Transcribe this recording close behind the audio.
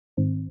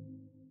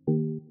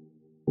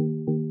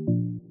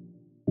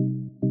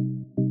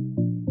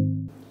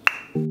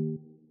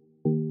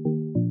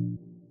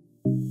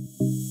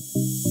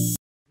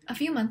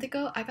few months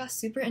ago, I got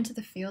super into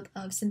the field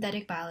of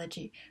synthetic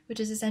biology,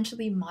 which is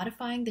essentially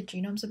modifying the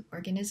genomes of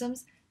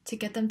organisms to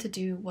get them to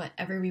do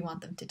whatever we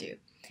want them to do.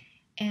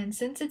 And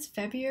since it's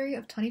February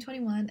of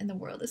 2021 and the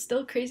world is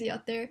still crazy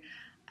out there,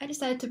 I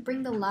decided to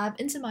bring the lab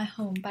into my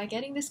home by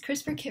getting this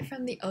CRISPR kit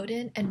from the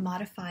Odin and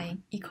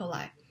modifying E.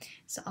 coli.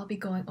 So I'll be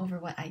going over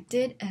what I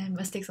did and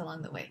mistakes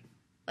along the way.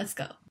 Let's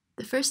go.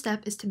 The first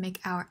step is to make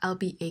our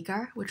LB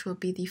agar, which will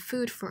be the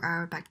food for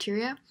our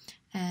bacteria.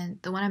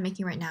 And the one I'm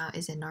making right now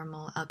is a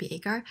normal LB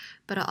agar,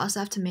 but I'll also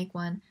have to make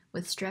one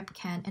with strep,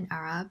 can, and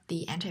arab,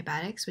 the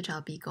antibiotics, which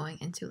I'll be going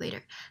into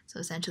later. So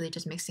essentially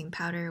just mixing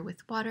powder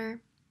with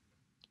water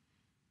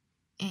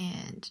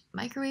and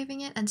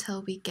microwaving it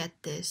until we get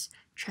this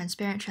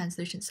transparent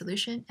translucent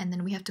solution, and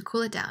then we have to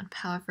cool it down.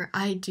 However,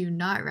 I do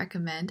not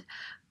recommend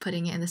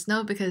putting it in the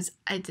snow because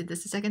I did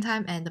this the second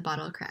time and the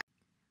bottle cracked.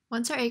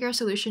 Once our agar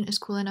solution is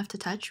cool enough to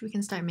touch, we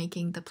can start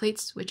making the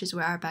plates, which is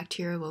where our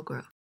bacteria will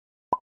grow.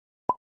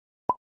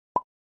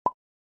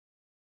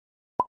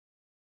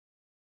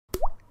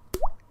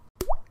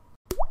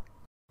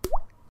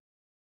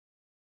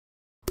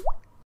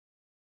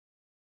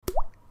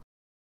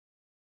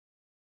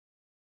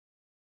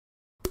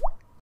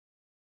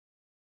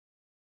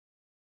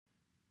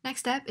 Next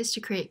step is to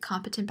create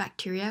competent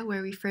bacteria,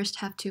 where we first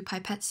have to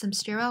pipette some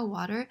sterile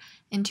water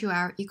into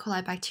our E.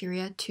 coli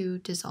bacteria to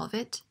dissolve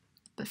it.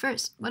 But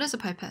first, what is a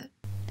pipette?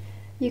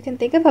 You can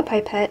think of a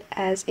pipette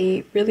as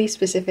a really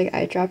specific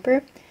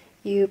eyedropper.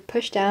 You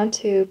push down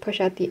to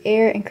push out the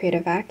air and create a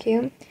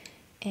vacuum,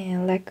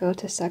 and let go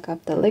to suck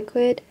up the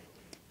liquid,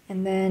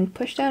 and then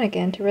push down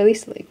again to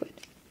release the liquid.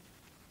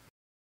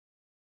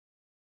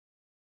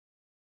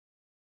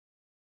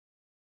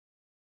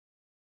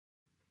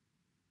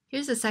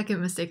 Here's the second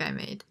mistake I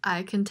made.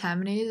 I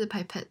contaminated the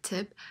pipette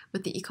tip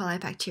with the E. coli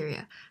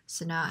bacteria,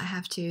 so now I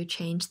have to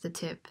change the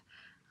tip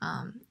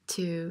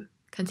to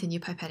continue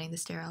pipetting the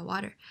sterile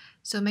water.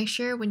 So make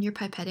sure when you're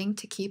pipetting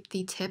to keep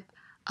the tip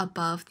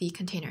above the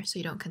container so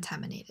you don't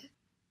contaminate it.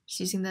 Just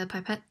using the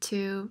pipette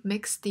to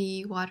mix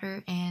the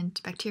water and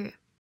bacteria.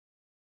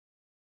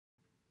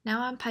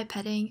 Now I'm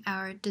pipetting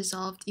our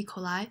dissolved E.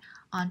 coli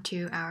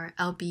onto our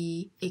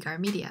LB agar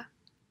media.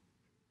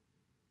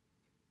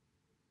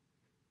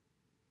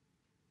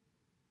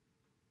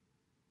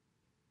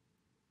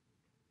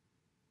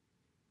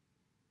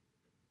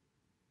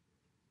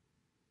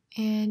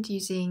 And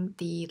using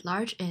the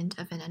large end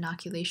of an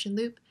inoculation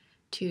loop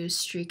to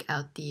streak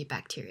out the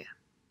bacteria.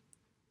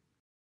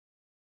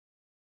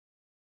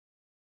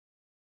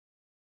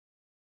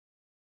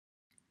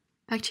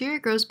 Bacteria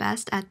grows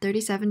best at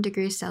 37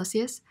 degrees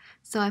Celsius,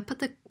 so I put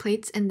the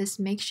plates in this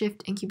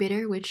makeshift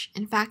incubator, which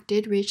in fact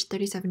did reach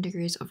 37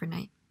 degrees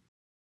overnight.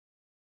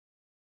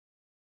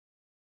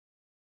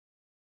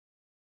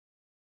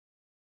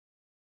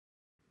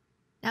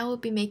 Now we'll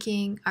be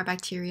making our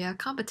bacteria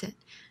competent,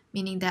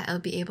 meaning that it'll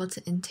be able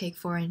to intake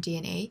foreign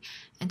DNA,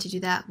 and to do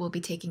that we'll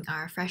be taking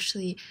our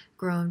freshly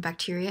grown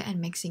bacteria and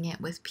mixing it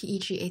with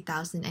PEG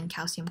 8000 and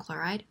calcium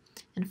chloride.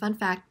 And fun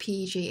fact,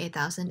 PEG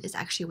 8000 is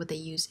actually what they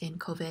use in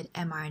COVID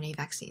mRNA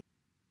vaccines.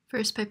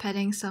 First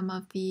pipetting some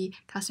of the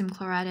calcium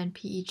chloride and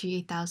PEG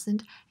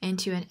 8000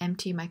 into an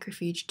empty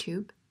microfuge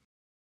tube.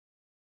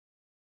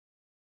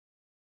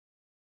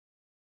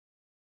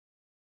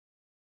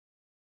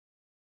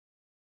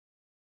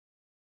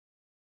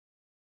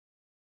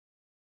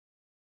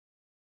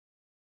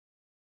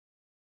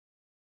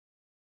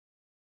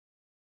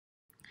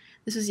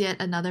 This was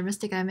yet another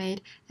mistake I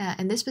made.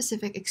 In this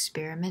specific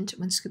experiment,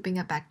 when scooping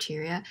up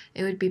bacteria,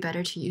 it would be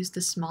better to use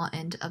the small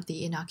end of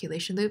the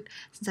inoculation loop.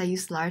 Since I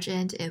used the large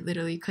end, it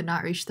literally could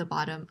not reach the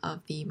bottom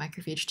of the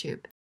microfuge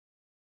tube.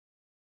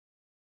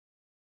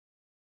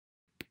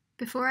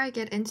 Before I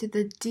get into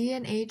the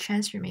DNA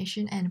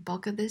transformation and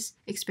bulk of this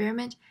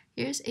experiment,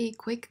 here's a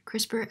quick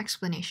CRISPR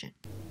explanation.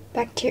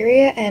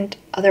 Bacteria and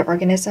other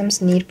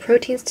organisms need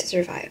proteins to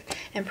survive,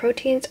 and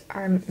proteins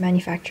are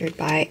manufactured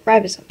by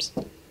ribosomes.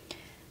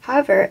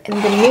 However,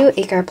 in the new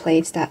agar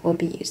plates that we'll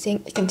be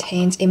using, it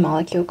contains a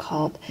molecule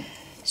called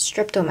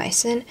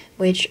streptomycin,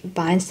 which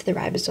binds to the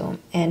ribosome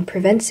and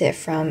prevents it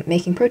from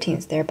making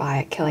proteins,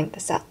 thereby killing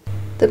the cell.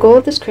 The goal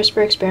of this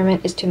CRISPR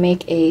experiment is to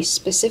make a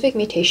specific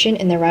mutation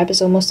in the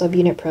ribosomal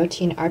subunit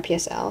protein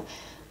RPSL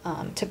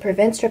to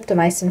prevent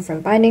streptomycin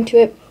from binding to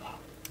it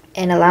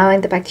and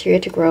allowing the bacteria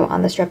to grow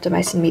on the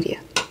streptomycin media.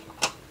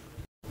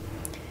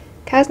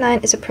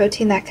 Cas-9 is a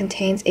protein that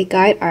contains a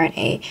guide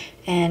RNA,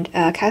 and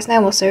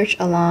Cas-9 will search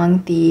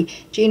along the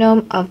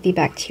genome of the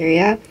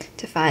bacteria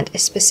to find a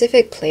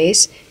specific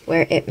place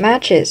where it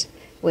matches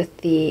with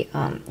the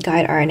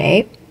guide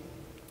RNA,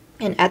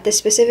 and at this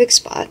specific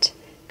spot,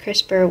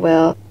 CRISPR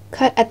will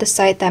cut at the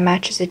site that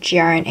matches the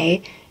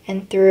gRNA,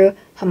 and through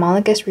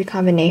homologous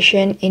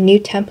recombination, a new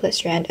template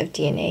strand of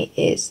DNA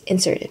is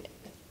inserted.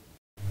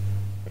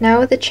 Now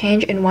with a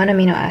change in one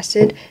amino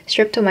acid,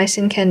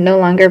 streptomycin can no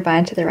longer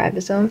bind to the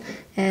ribosome,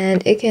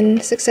 and it can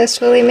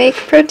successfully make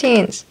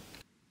proteins.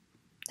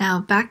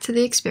 Now back to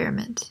the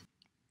experiment.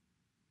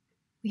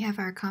 We have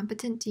our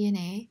competent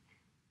DNA,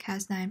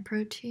 Cas9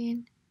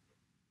 protein,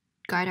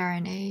 guide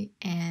RNA,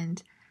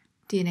 and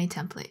DNA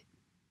template,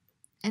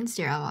 and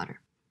sterile water.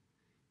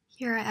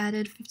 Here I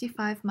added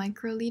 55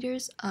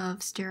 microliters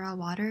of sterile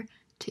water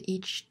to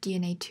each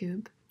DNA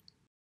tube.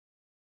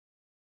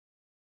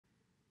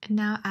 And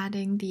now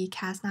adding the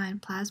Cas9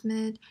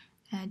 plasmid,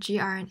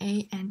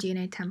 gRNA, and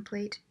DNA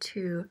template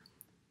to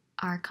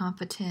our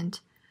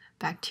competent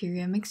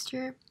bacteria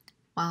mixture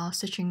while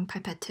stitching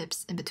pipette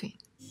tips in between.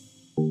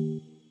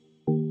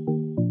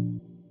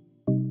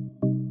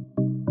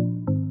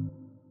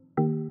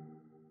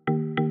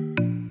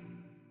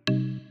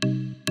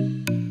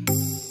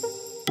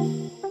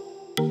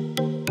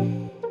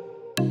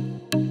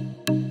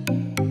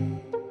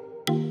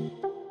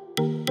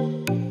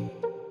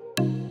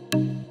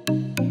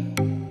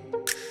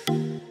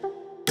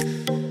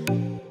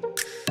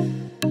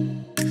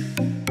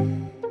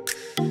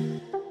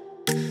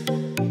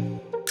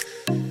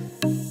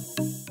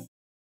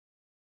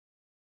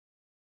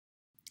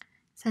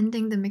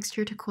 Sending the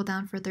mixture to cool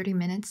down for 30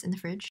 minutes in the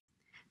fridge.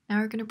 Now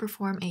we're going to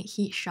perform a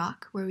heat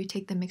shock where we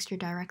take the mixture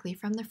directly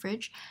from the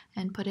fridge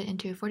and put it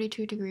into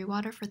 42-degree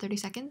water for 30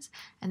 seconds.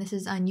 And this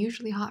is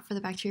unusually hot for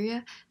the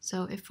bacteria,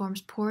 so it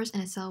forms pores in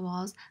its cell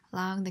walls,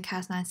 allowing the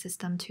Cas9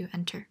 system to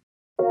enter.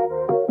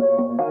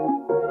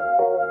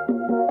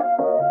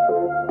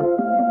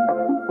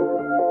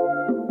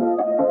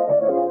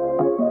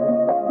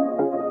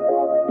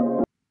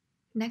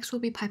 Next,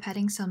 we'll be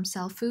pipetting some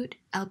cell food,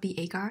 LB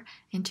agar,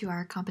 into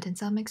our competent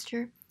cell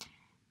mixture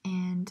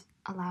and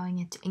allowing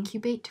it to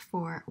incubate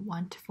for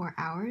 1 to 4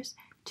 hours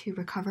to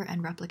recover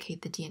and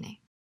replicate the DNA.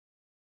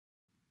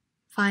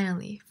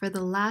 Finally, for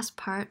the last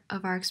part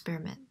of our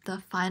experiment, the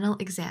final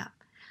exam,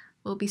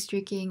 we'll be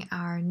streaking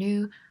our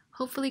new,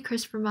 hopefully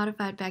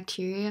CRISPR-modified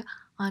bacteria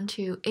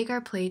onto agar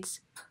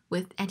plates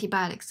with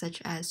antibiotics such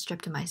as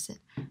streptomycin.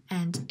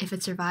 And if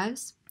it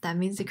survives, that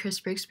means the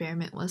CRISPR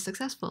experiment was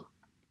successful.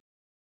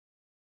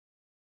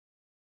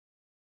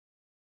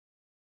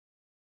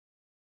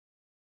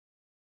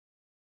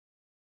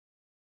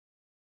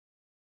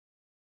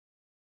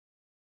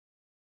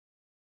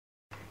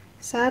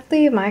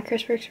 Sadly, my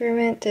CRISPR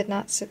experiment did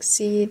not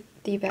succeed.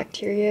 The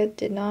bacteria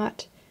did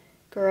not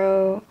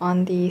grow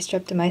on the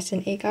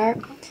streptomycin agar,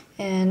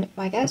 and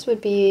my guess would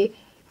be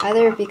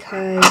either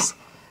because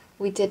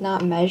we did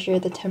not measure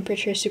the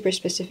temperature super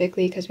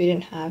specifically because we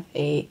didn't have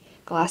a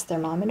glass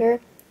thermometer,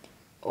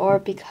 or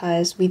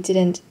because we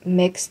didn't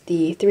mix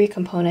the 3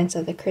 components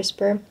of the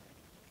CRISPR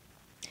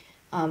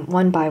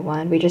one by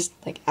one. We just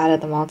added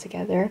them all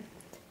together.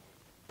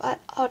 But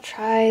I'll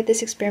try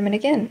this experiment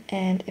again,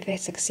 and if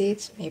it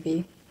succeeds,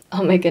 maybe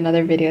I'll make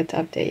another video to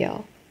update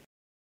y'all.